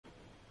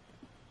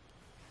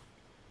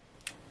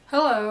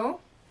Hello.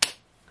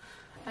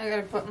 I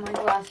gotta put my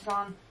glasses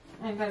on.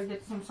 I gotta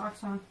get some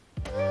socks on.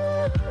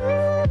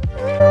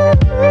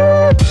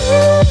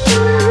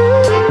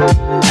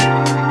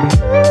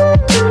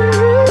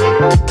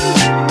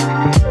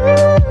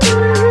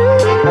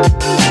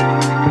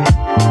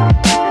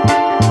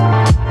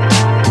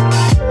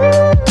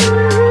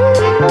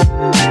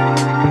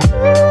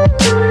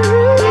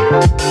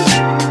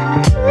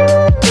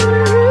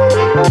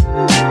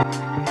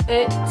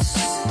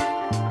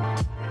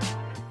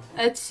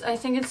 I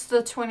think it's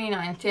the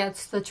 29th. Yeah,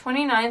 it's the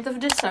 29th of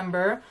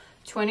December,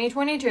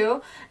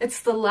 2022. It's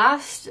the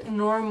last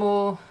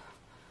normal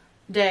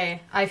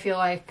day, I feel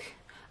like,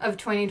 of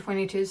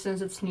 2022 since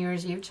it's New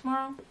Year's Eve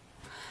tomorrow.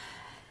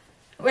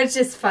 Which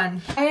is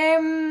fun.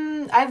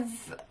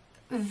 I've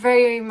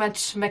very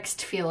much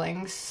mixed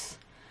feelings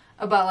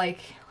about, like,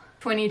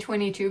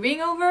 2022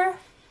 being over.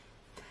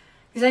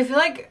 Because I feel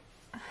like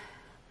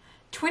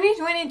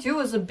 2022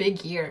 was a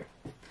big year.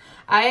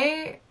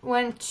 I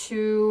went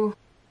to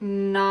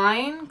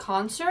 9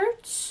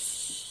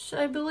 concerts,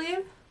 I believe.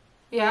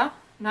 Yeah,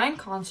 9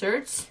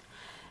 concerts.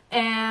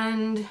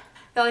 And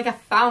I feel like I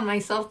found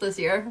myself this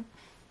year.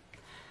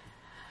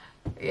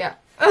 Yeah.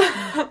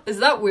 Is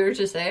that weird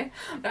to say?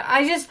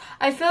 I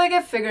feel like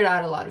I figured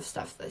out a lot of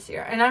stuff this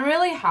year. And I'm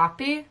really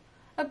happy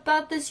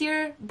about this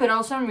year, but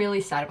also I'm really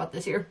sad about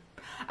this year.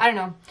 I don't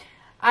know.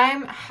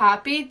 I'm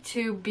happy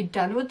to be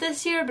done with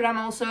this year, but I'm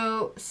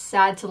also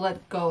sad to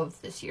let go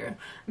of this year.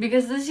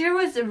 Because this year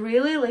was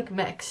really, like,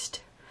 mixed.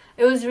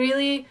 It was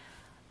really,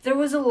 there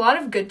was a lot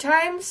of good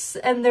times,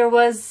 and there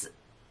was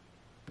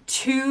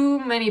too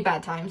many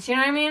bad times, you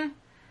know what I mean?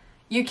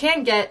 You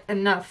can't get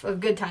enough of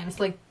good times.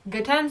 Like,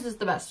 good times is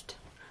the best.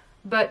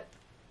 But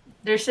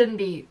there shouldn't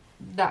be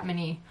that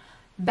many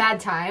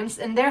bad times,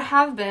 and there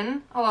have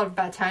been a lot of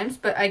bad times,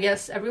 but I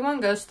guess everyone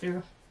goes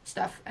through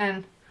stuff,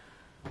 and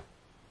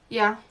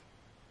yeah.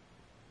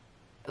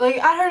 Like,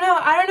 I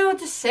don't know what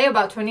to say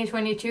about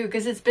 2022,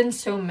 because it's been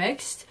so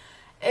mixed.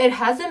 It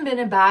hasn't been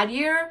a bad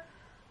year,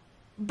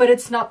 but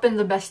it's not been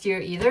the best year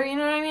either, you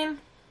know what I mean?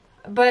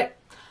 But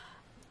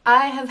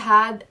I have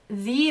had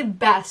the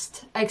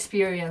best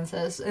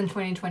experiences in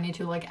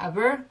 2022, like,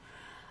 ever.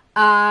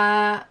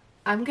 Let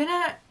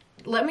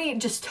me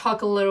just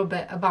talk a little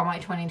bit about my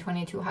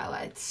 2022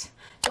 highlights.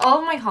 So all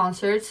of my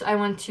concerts,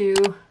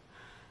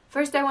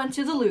 First, I went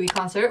to the Louis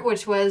concert,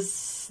 which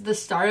was the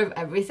start of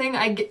everything.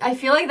 I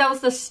feel like that was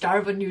the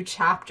start of a new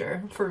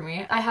chapter for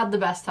me. I had the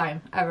best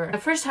time ever. The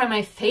first time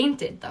I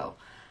fainted, though.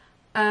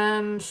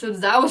 So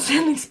that was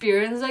an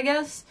experience, I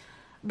guess.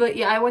 But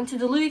yeah, I went to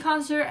the Louis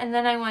concert, and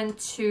then I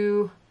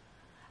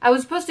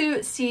was supposed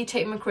to see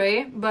Tate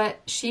McRae, but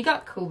she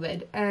got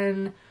COVID,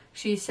 and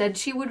she said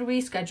she would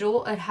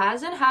reschedule. It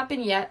hasn't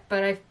happened yet,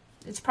 but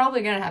it's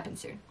probably gonna happen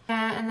soon.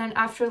 And then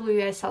after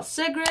Louis, I saw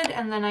Sigrid,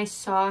 and then I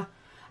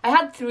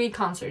had 3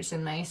 concerts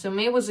in May, so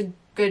May was a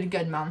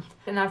good month.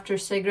 And after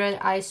Sigrid,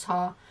 I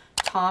saw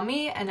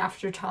Tommy, and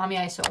after Tommy,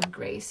 I saw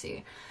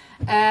Gracie.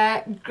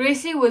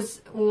 Gracie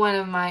was one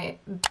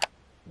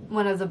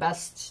of the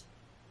best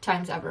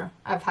times ever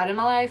I've had in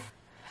my life.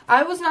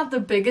 I was not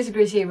the biggest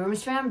Gracie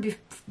Abrams fan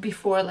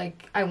before,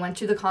 like, I went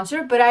to the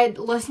concert, but I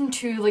listened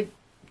to, like,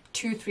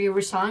 2-3 of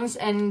her songs,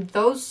 and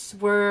those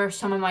were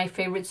some of my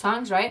favorite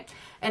songs, right?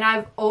 And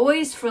I've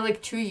always, for,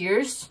 like, 2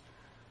 years,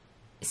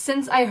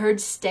 since I heard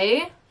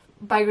Stay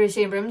by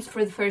Gracie Abrams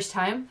for the first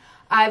time,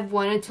 I've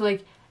wanted to,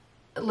 like,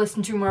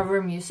 listen to more of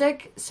her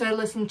music. So I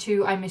listened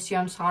to I Miss You,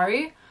 I'm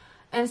Sorry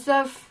and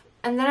stuff.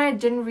 And then I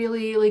didn't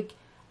really, like,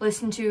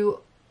 listen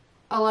to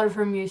a lot of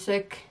her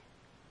music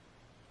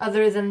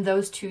other than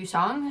those 2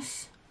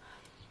 songs.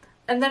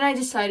 And then I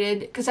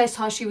decided, because I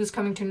saw she was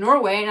coming to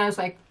Norway, and I was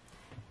like,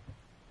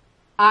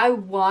 I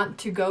want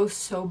to go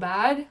so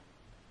bad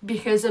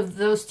because of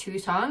those 2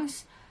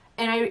 songs.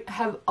 And I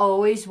have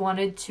always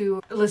wanted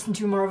to listen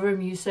to more of her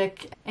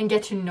music and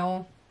get to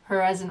know her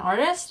as an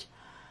artist.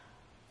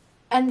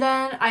 And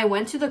then I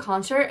went to the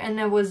concert, and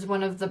it was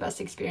one of the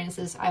best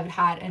experiences I've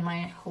had in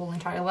my whole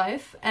entire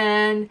life.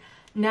 And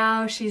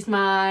now she's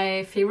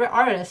my favorite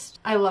artist.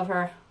 I love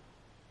her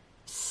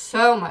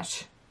so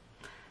much.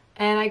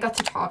 And I got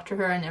to talk to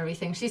her and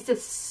everything. She's the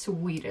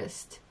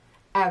sweetest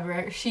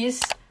ever.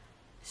 She's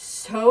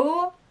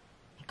so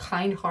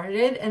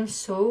kind-hearted and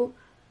so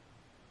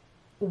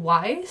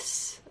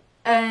wise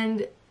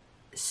and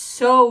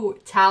so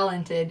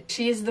talented.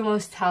 She is the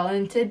most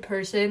talented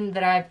person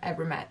that I've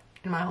ever met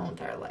in my whole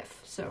entire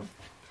life. So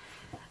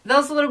that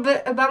was a little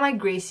bit about my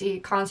Gracie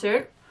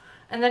concert.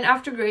 And then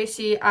after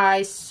Gracie,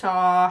 I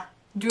saw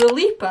Dua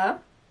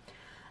Lipa.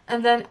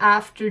 And then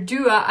after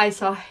Dua, I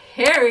saw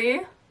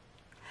Harry.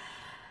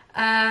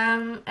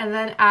 And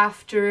then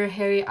after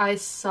Harry, I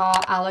saw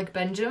Alec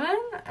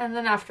Benjamin. And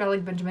then after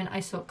Alec Benjamin,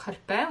 I saw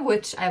Karpe,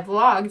 which I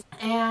vlogged.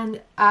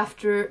 And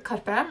after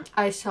Karpe,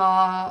 I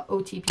saw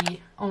OTP,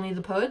 Only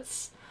the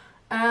Poets.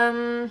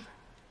 And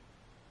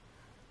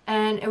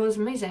it was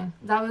amazing.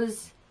 That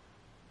was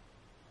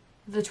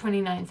the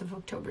 29th of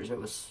October, so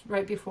it was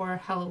right before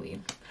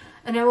Halloween.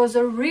 And it was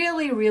a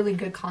really, really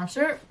good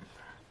concert.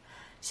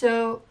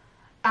 So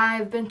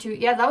I've been to,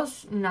 yeah, that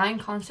was 9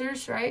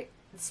 concerts, right?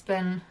 It's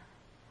been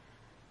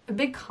a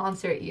big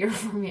concert year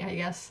for me, I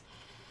guess.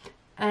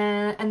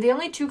 And the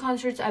only 2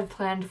 concerts I've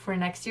planned for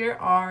next year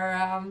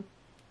are,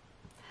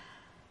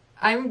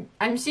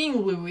 I'm seeing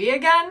Louis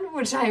again,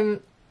 which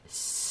I'm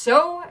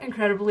so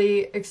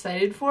incredibly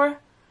excited for.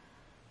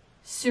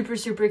 Super,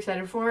 super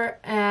excited for.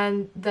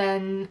 And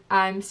then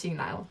I'm seeing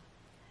Niall,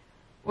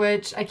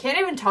 which I can't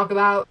even talk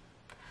about.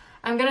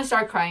 I'm gonna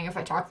start crying if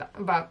I talk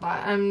about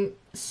that. I'm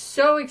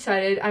so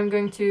excited. I'm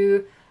going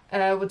to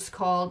what's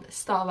called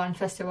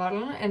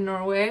Stavern in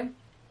Norway.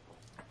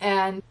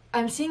 And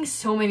I'm seeing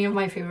so many of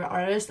my favorite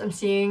artists. I'm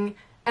seeing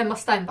Emma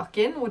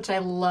Steinbakken, which I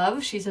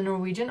love. She's a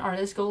Norwegian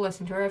artist. Go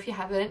listen to her if you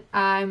haven't.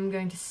 I'm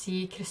going to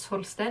see Chris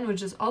Holsten,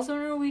 which is also a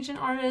Norwegian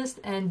artist,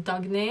 and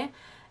Dagny,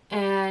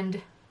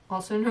 and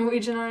also a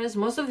Norwegian artist.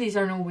 Most of these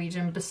are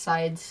Norwegian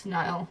besides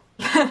Niall.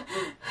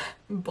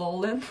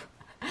 Bolin,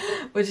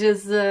 which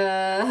is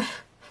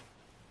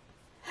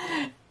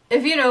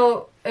if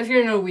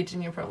you're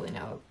Norwegian, you probably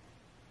know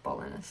what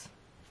Bolin is.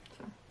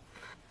 So.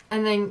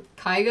 And then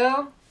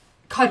Kygo,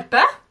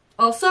 Karpe.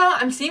 Also,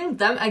 I'm seeing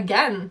them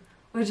again,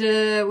 which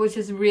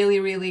is really,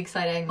 really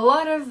exciting. A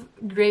lot of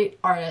great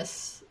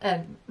artists,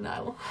 and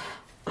Niall.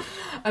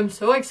 I'm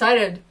so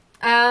excited.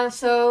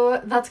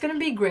 So that's gonna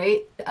be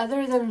great.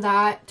 Other than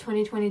that,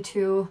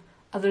 2022,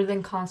 other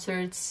than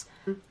concerts,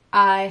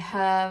 I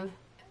have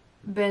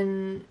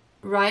been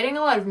writing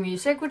a lot of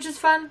music, which is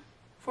fun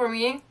for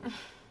me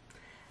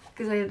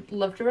because I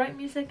love to write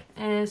music,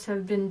 and so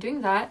I've been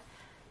doing that.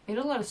 Made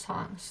a lot of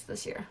songs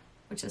this year,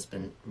 which has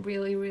been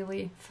really,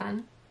 really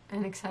fun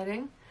and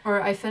exciting.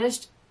 Or I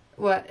finished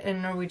what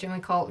in Norwegian we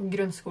call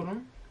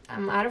grunnskolen.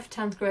 I'm out of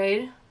 10th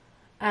grade,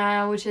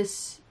 which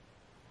is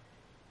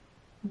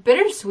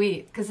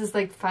bittersweet because it's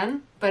like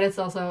fun, but it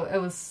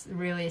was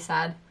really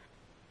sad.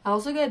 I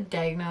also got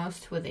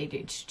diagnosed with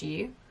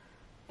ADHD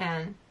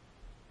and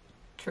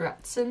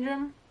Tourette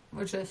syndrome,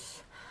 which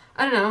is,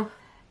 I don't know,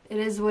 it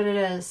is what it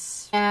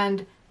is.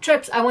 And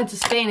trips, I went to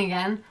Spain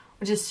again,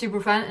 which is super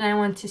fun, and I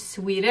went to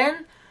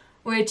Sweden,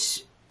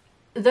 which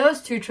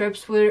those 2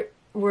 trips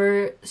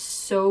were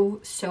so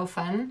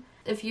fun.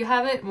 If you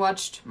haven't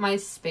watched my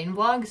Spain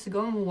vlogs,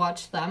 go and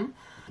watch them.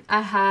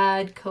 I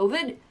had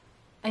COVID,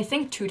 I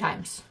think 2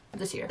 times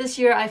this year. This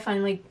year I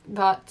finally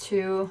got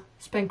to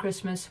spend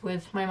Christmas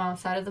with my mom's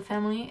side of the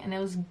family, and it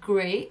was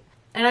great.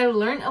 And I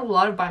learned a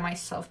lot by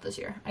myself this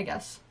year, I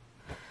guess.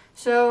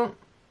 So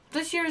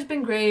this year has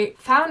been great.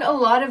 Found a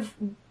lot of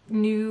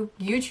new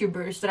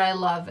YouTubers that I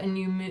love and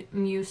new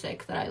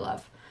music that I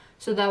love.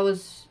 So that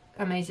was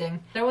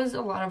amazing. There was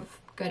a lot of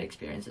good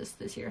experiences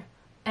this year.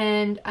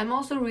 And I'm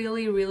also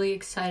really, really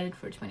excited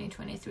for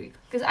 2023.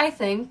 Because I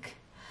think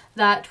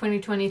that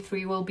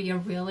 2023 will be a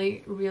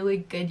really, really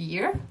good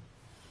year.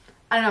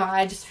 I don't know,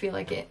 I just feel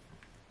like it.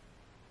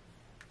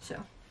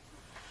 So,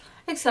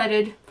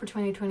 excited for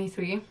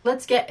 2023.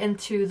 Let's get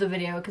into the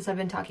video because I've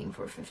been talking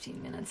for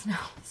 15 minutes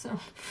now. So,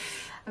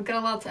 I've got a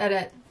lot to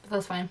edit, but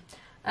that's fine.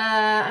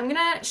 I'm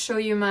gonna show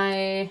you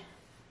my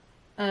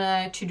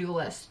to-do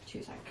list.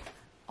 2 seconds.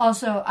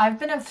 Also, I've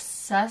been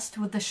obsessed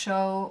with the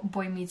show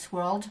Boy Meets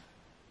World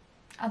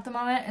at the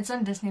moment. It's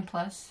on Disney+.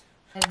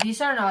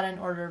 These are not in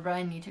order, but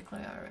I need to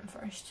clean my room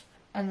first.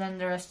 And then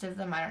the rest of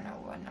them, I don't know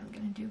what I'm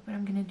gonna do, but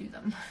I'm gonna do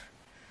them.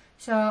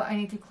 So I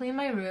need to clean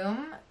my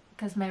room,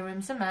 because my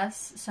room's a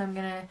mess. So I'm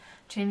gonna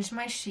change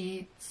my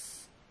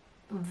sheets,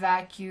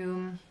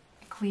 vacuum,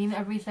 clean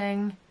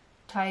everything,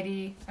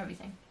 tidy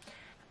everything.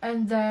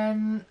 And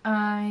then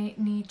I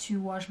need to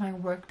wash my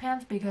work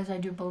pants because I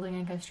do building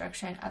and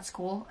construction at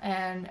school,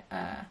 and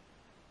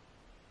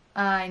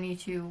I need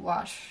to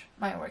wash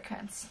my work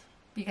pants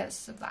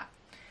because of that.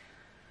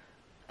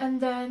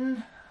 And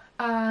then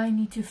I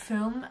need to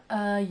film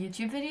a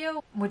YouTube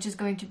video, which is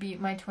going to be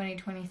my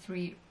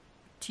 2023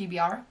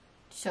 TBR,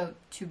 so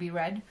to be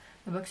read,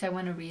 the books I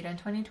want to read in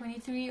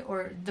 2023,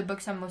 or the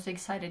books I'm most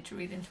excited to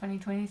read in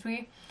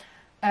 2023.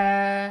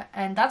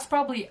 And that's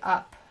probably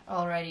up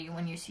already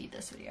when you see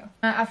this video.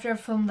 After I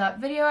film that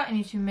video, I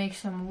need to make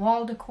some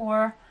wall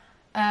decor.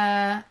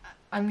 I'm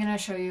gonna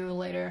show you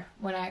later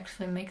when I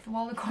actually make the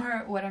wall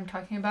decor what I'm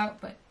talking about,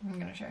 but I'm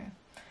gonna show you.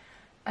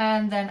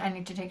 And then I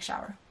need to take a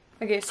shower.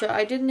 Okay, so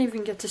I didn't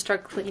even get to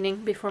start cleaning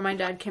before my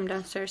dad came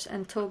downstairs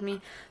and told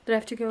me that I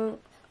have to go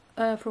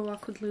for a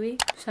walk with Louis.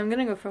 So I'm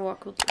gonna go for a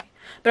walk with Louis.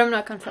 But I'm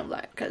not gonna film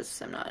that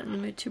because I'm not in the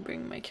mood to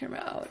bring my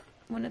camera out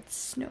when it's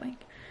snowing.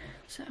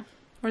 So,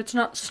 or it's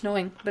not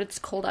snowing, but it's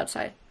cold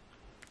outside.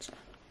 So,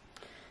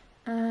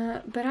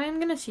 but I'm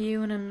gonna see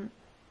you when I'm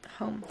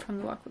home from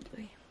the walk with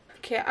Louis.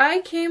 Okay, I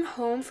came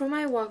home from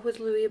my walk with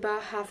Louis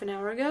about half an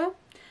hour ago,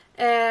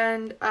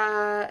 and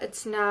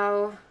it's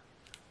now,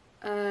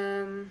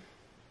 can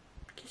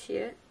you see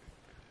it?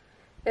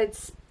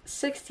 It's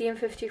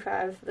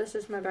 16:55. This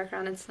is my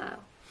background. It's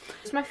Niall.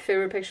 It's my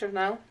favorite picture of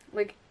Niall,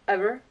 like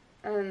ever,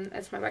 and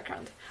it's my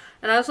background.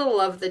 And I also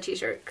love the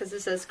t-shirt because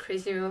it says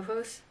 "Crazy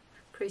Mofos,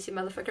 Crazy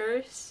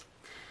Motherfuckers."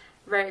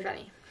 Very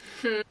funny.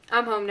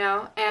 I'm home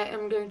now, and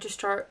I'm going to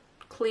start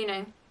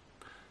cleaning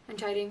and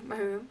tidying my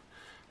room.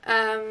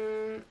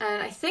 And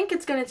I think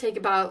it's gonna take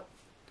about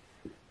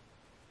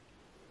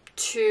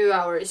 2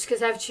 hours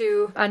because I have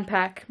to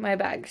unpack my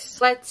bags.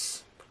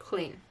 Let's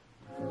clean.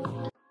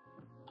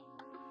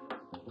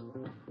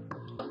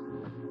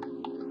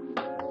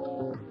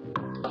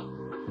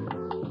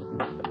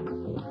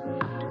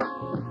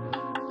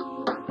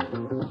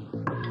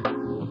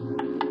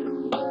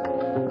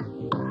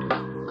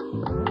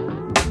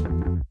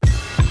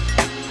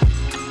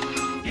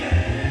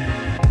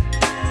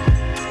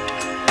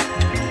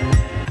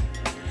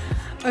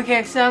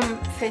 Okay, so I'm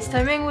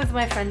FaceTiming with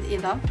my friend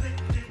Ida.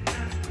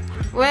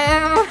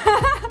 Well,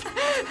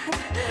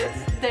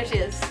 there she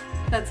is.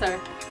 That's her.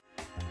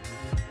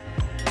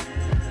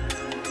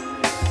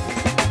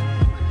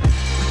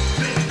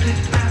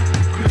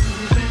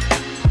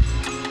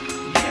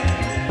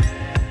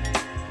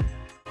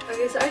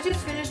 Okay, so I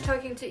just finished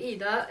talking to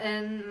Ida,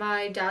 and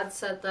my dad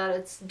said that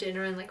it's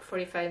dinner in like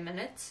 45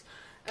 minutes.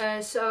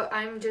 So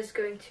I'm just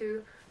going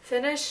to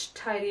finish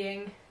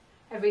tidying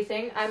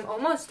everything. I'm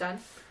almost done,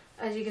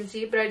 as you can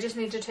see, but I just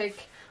need to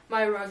take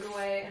my rug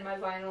away and my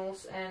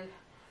vinyls and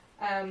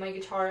my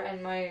guitar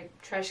and my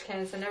trash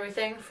cans and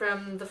everything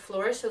from the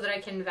floor so that I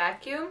can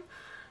vacuum.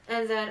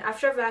 And then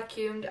after I've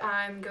vacuumed,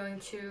 I'm going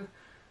to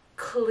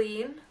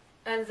clean,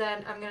 and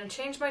then I'm going to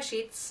change my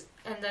sheets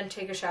and then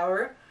take a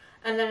shower.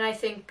 And then I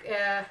think,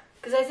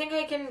 because I think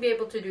I can be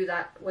able to do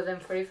that within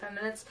 45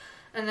 minutes.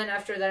 And then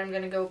after that, I'm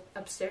going to go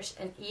upstairs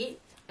and eat.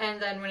 And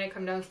then when I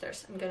come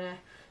downstairs, I'm going to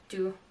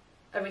do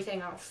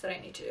everything else that I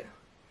need to do.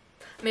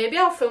 Maybe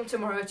I'll film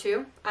tomorrow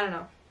too. I don't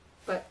know.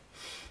 But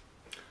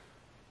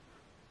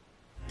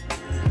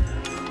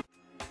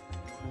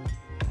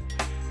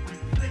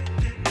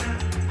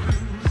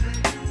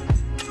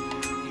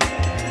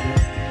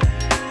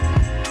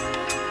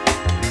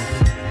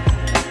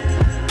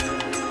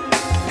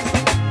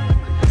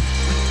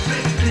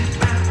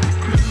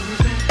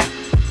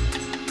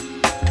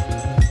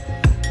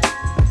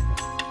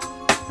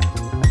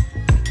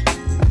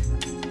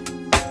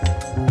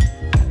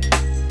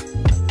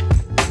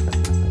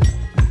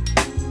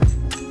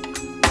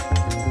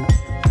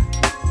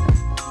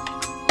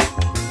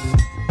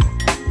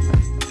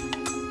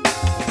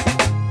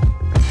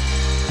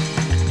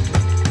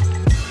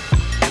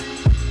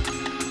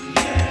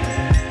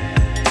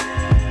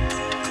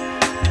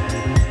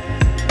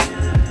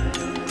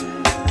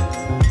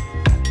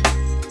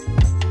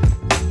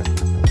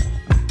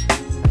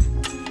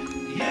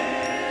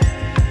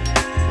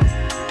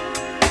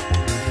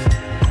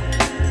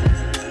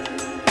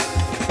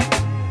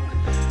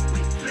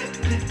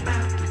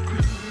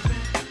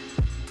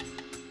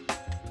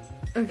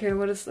okay,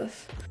 what is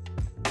this?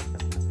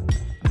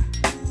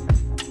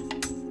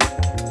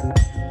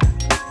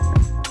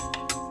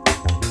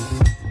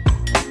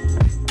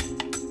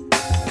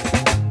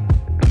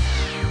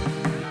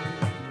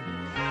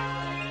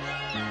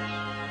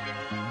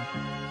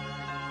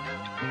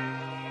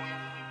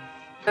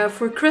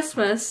 For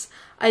Christmas,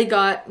 I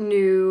got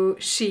new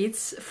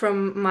sheets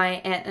from my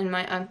aunt and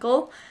my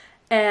uncle,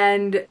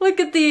 and look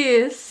at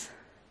these!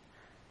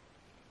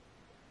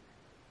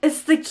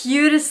 It's the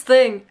cutest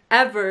thing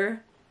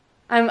ever.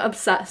 I'm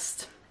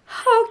obsessed.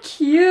 How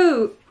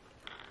cute!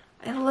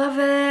 I love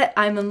it.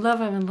 I'm in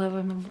love, I'm in love,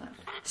 I'm in love.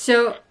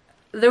 So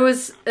there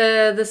was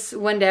this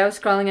one day I was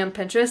scrolling on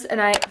Pinterest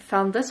and I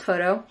found this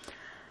photo.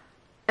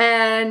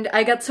 And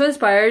I got so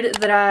inspired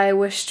that I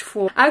wished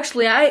for...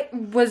 Actually, I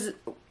was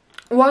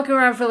walking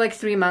around for like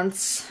 3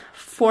 months.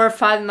 4 or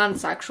 5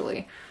 months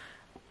actually.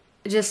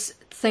 Just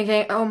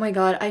thinking, oh my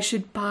god, I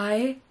should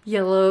buy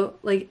yellow,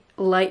 like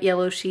light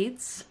yellow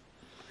sheets.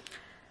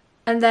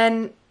 And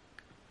then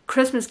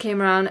Christmas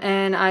came around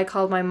and I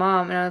called my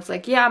mom and I was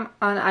like, yeah, I'm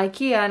on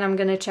IKEA and I'm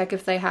gonna check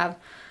if they have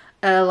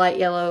light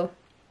yellow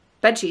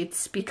bed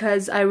sheets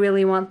because I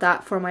really want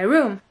that for my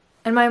room.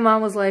 And my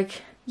mom was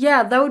like,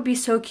 yeah, that would be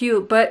so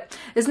cute, but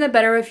isn't it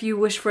better if you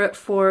wish for it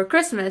for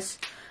Christmas?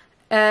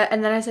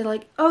 And then I said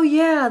like, oh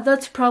yeah,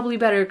 that's probably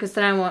better because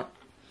then I won't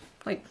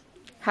like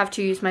have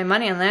to use my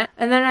money on that.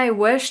 And then I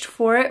wished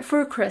for it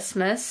for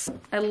Christmas.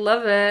 I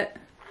love it.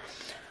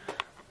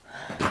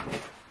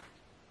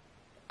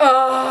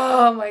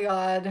 Oh my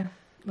god.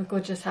 Look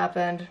what just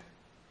happened.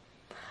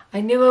 I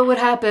knew it would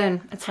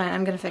happen. It's fine,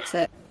 I'm gonna fix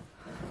it.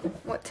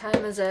 What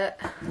time is it?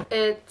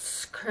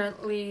 It's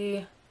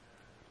currently...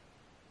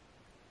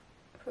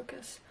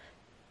 Focus.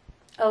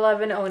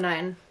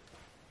 11:09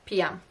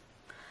 p.m.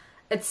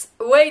 It's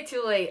way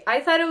too late.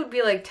 I thought it would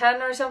be like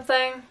 10 or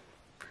something,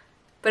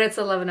 but it's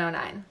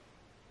 11:09.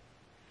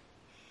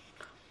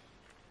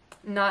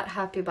 Not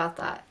happy about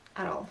that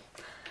at all.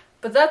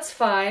 But that's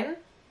fine.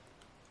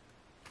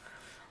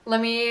 Let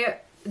me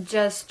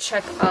just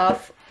check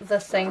off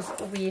the things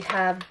we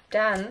have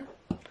done.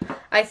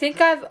 I think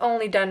I've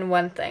only done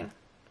one thing,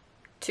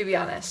 to be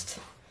honest.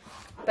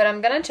 But I'm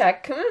gonna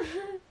check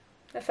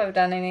if I've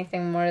done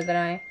anything more than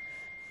I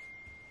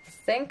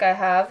think I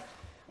have,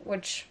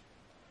 which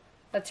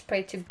let's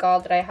pray to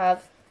God that I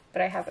have,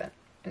 but I haven't.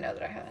 I know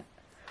that I haven't.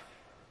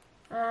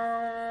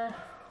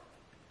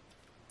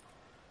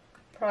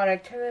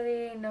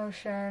 Productivity,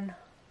 Notion.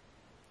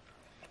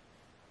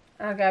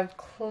 Okay, I've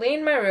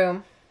cleaned my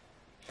room.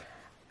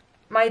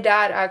 My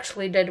dad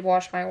actually did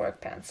wash my work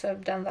pants, so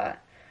I've done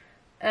that.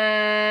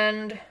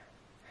 And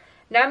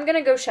now I'm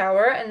gonna go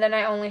shower, and then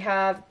I only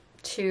have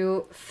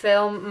to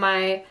film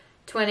my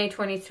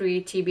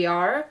 2023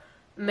 TBR,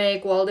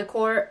 make wall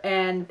decor,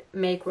 and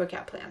make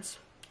workout plans.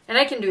 And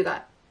I can do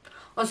that.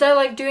 Also, I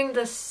like doing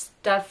this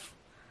stuff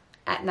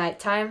at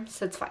nighttime,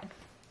 so it's fine.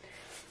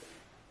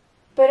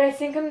 But I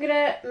think I'm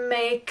gonna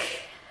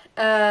make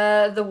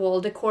the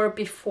wall decor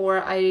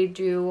before I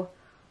do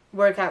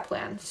workout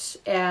plans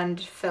and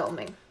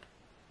filming.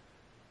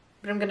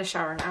 But I'm gonna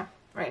shower now,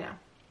 right now.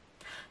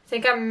 I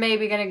think I'm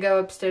maybe gonna go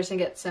upstairs and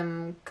get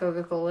some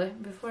Coca-Cola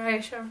before I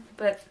shower,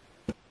 but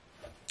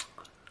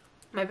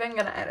maybe I'm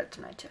gonna edit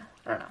tonight too.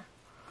 I don't know.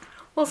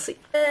 We'll see.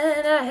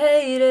 And I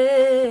hate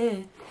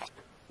it.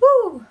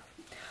 Woo!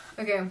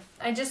 Okay,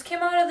 I just came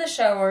out of the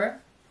shower.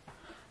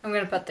 I'm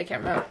gonna put the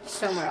camera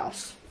somewhere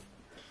else.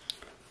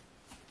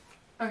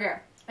 Okay,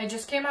 I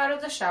just came out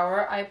of the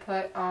shower. I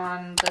put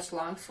on this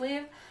long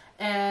sleeve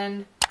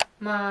and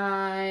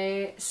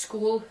my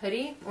school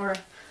hoodie, or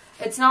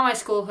it's not my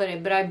school hoodie,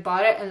 but I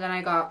bought it and then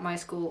I got my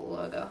school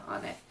logo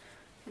on it.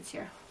 It's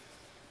here.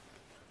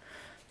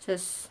 It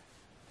says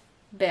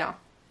BA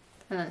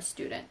and then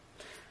student.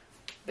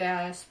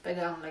 BA is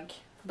like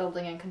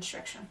building and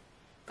construction,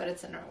 but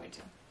it's in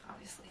Norwegian,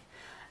 obviously.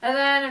 And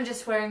then I'm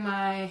just wearing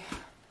my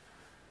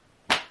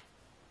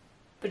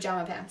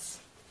pajama pants.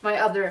 My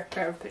other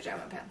pair of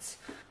pajama pants.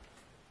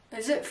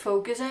 Is it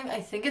focusing?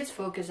 I think it's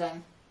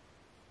focusing.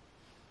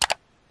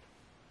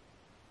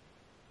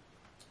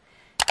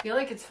 I feel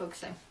like it's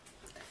focusing.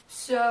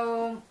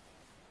 So,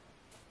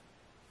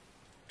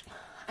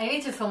 I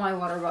need to fill my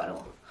water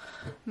bottle.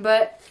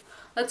 But,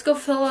 let's go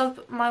fill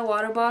up my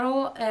water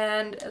bottle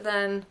and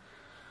then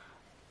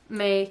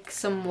make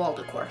some wall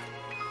decor.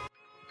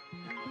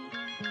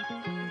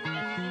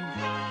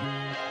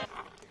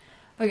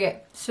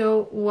 Okay,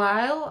 so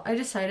I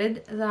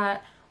decided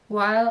that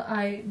while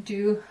I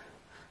do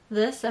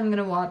this, I'm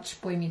gonna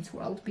watch Boy Meets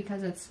World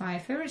because it's my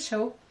favorite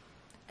show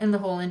in the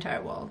whole entire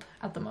world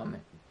at the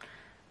moment.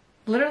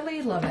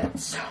 Literally love it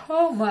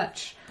so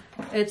much.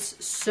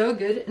 It's so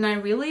good, and I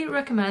really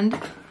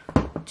recommend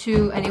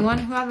to anyone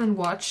who haven't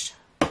watched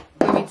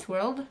Boy Meets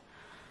World.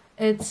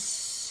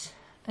 It's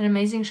an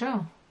amazing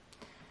show.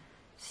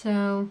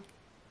 So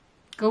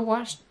go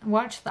watch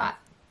that.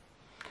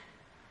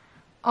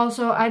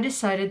 Also, I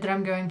decided that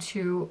I'm going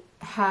to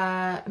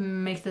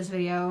make this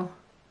video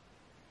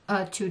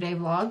a 2-day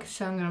vlog,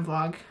 so I'm gonna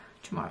vlog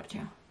tomorrow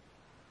too.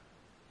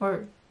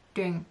 Or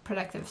doing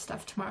productive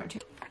stuff tomorrow too.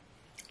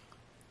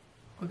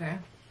 Okay.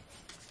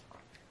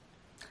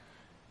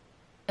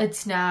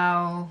 It's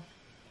now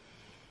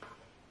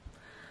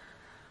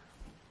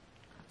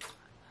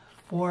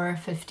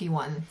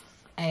 4:51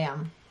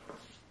 a.m.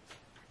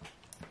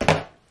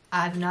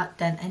 I've not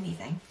done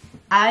anything.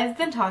 I've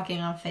been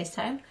talking on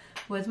FaceTime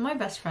with my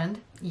best friend,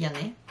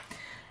 Jenny,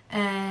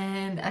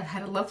 and I've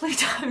had a lovely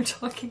time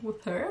talking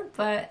with her,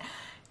 but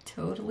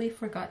totally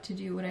forgot to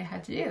do what I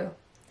had to do.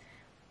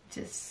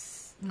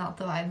 Just not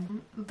the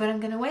vibe. But I'm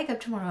gonna wake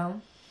up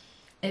tomorrow.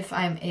 If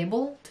I'm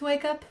able to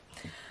wake up,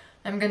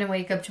 I'm gonna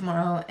wake up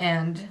tomorrow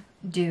and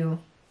do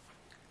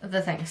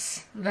the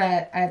things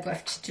that I'd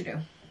left to do.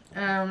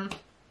 And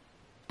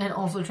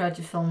also try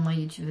to film my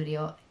YouTube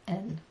video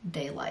in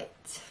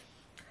daylight.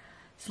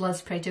 So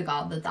let's pray to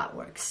God that that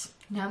works.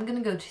 Now I'm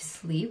gonna go to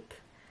sleep,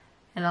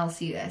 and I'll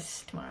see you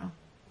guys tomorrow.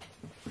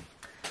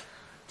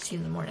 See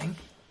you in the morning.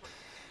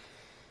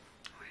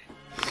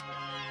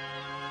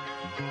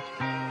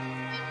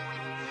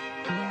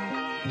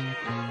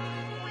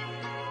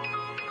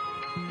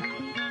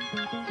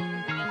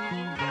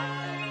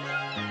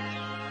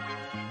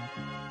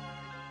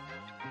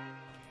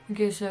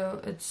 Okay, so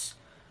it's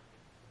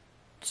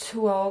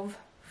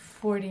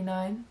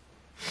 12:49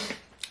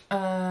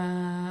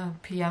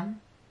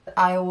 p.m.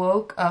 I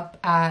woke up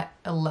at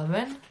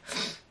 11.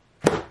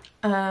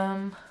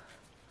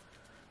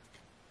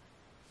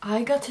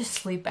 I got to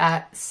sleep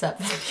at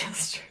 7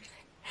 yesterday.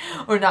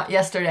 Or not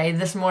yesterday,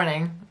 this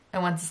morning. I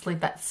went to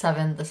sleep at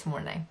 7 this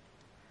morning.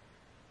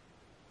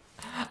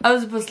 I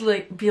was supposed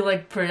to be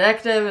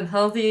productive and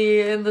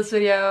healthy in this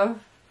video.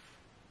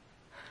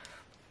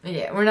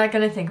 Yeah, we're not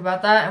gonna think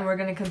about that, and we're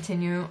gonna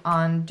continue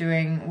on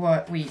doing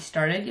what we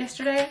started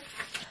yesterday.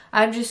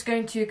 I'm just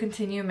going to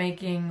continue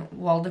making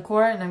wall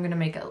decor, and I'm gonna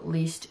make at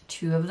least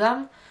 2 of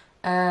them.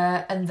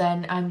 And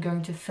then I'm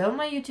going to film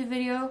my YouTube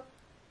video,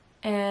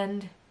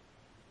 and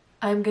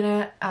I'm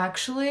gonna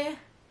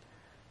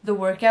the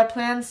workout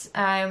plans,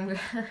 I'm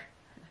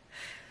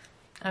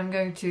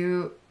going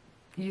to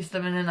use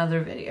them in another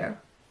video.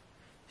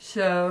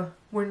 So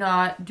we're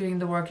not doing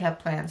the workout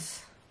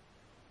plans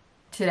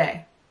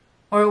today.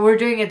 Or we're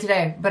doing it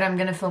today, but I'm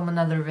gonna film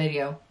another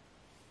video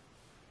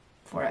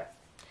for it.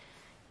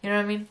 You know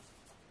what I mean?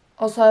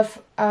 Also,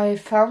 I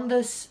found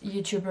this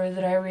YouTuber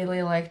that I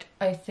really liked.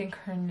 I think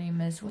her name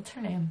is, what's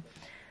her name?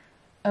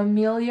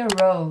 Amelia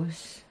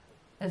Rose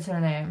is her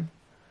name.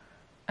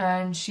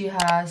 And she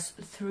has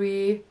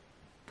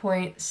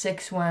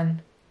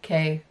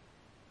 3.61k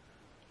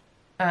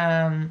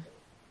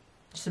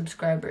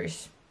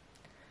subscribers.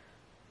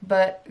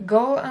 But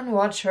go and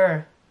watch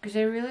her, because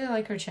I really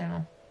like her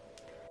channel.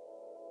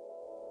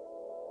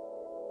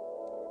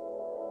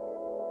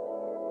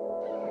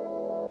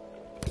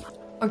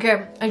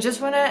 Okay, I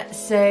just want to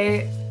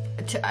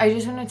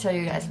tell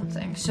you guys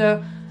something.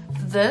 So,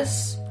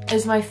 this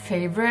is my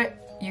favorite,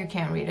 you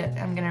can't read it,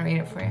 I'm gonna read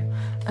it for you.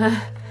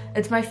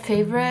 It's my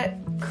favorite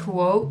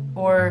quote,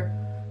 or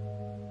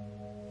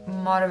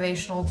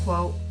motivational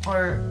quote,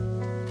 or,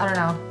 I don't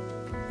know,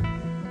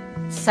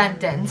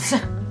 sentence.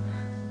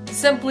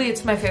 Simply,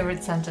 it's my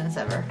favorite sentence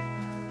ever.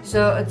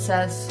 So, it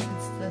says,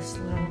 it's this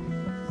little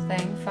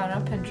thing found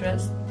on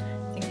Pinterest.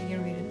 I think you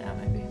can read it now,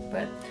 maybe,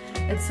 but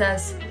it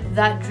says,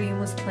 "That dream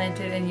was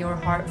planted in your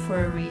heart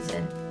for a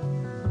reason."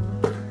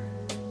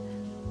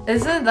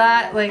 Isn't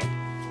that, like,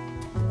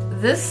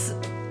 this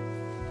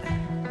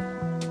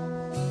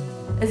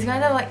is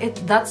kind of like,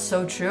 that's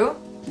so true.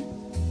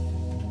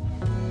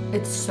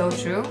 It's so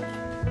true.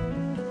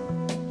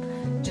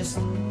 Just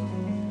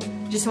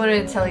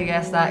wanted to tell you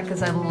guys that,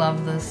 because I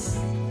love this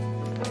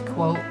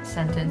quote,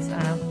 sentence,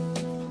 I don't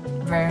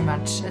know, very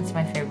much. It's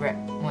my favorite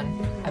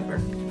one ever.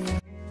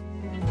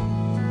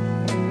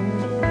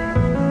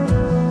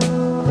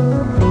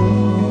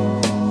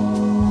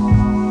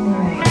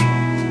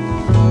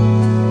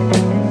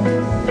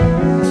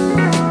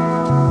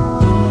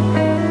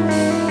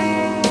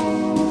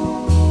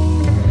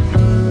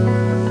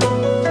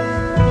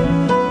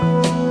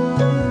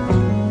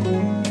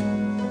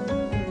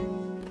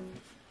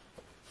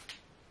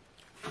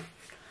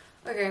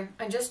 Okay,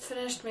 I just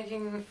finished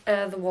making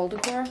the wall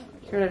decor.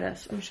 Here it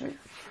is, let me show you.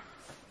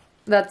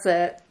 That's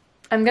it.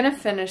 I'm gonna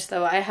finish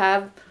though. I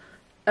have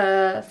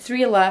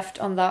 3 left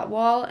on that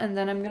wall, and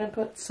then I'm gonna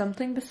put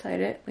something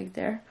beside it, like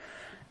there.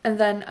 And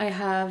then I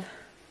have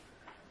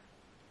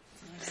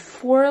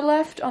 4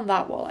 left on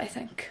that wall, I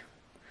think.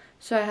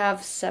 So I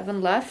have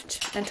 7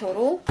 left in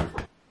total.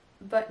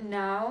 But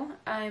now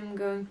I'm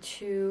going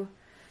to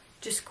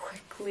just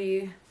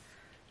quickly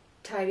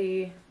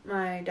tidy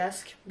my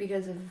desk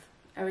because of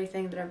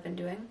everything that I've been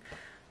doing,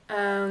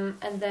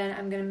 and then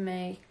I'm gonna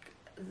make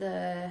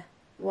the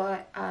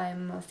what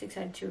I'm most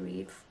excited to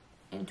read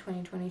in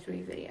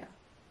 2023 video.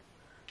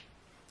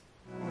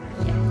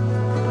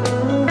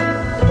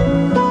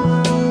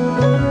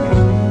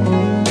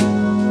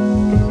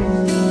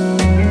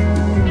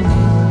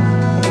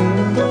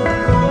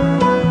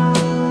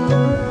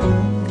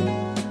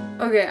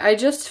 Okay, I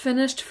just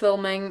finished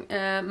filming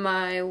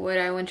my what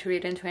I want to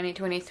read in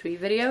 2023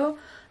 video.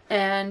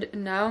 And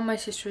now my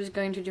sister is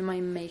going to do my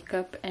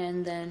makeup,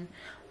 and then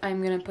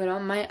I'm gonna put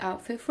on my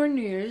outfit for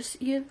New Year's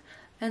Eve,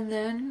 and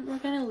then we're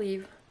gonna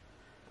leave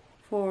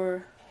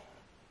for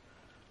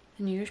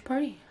the New Year's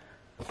party.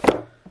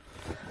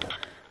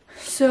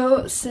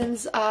 So,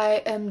 since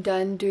I am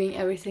done doing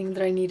everything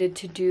that I needed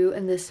to do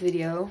in this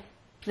video,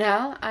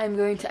 now I'm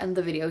going to end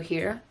the video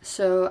here.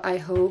 So I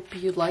hope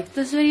you liked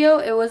this video.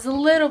 It was a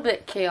little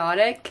bit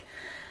chaotic,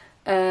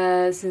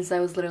 since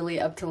I was literally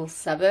up till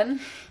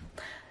 7.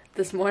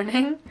 This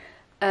morning,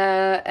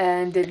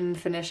 and didn't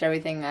finish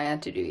everything I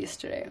had to do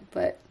yesterday,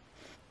 but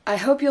I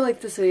hope you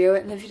liked this video,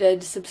 and if you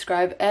did,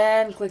 subscribe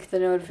and click the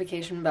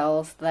notification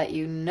bell so that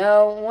you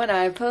know when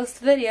I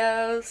post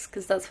videos,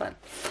 because that's fun.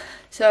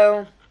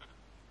 So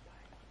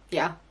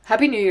yeah,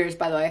 Happy New Year's,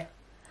 by the way.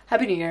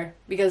 Happy New Year,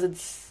 because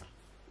it's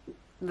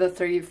the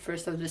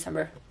 31st of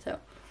December, so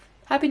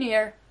Happy New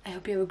Year. I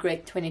hope you have a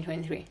great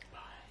 2023.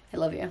 I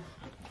love you.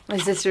 My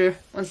sister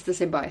wants to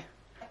say bye.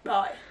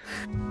 Bye.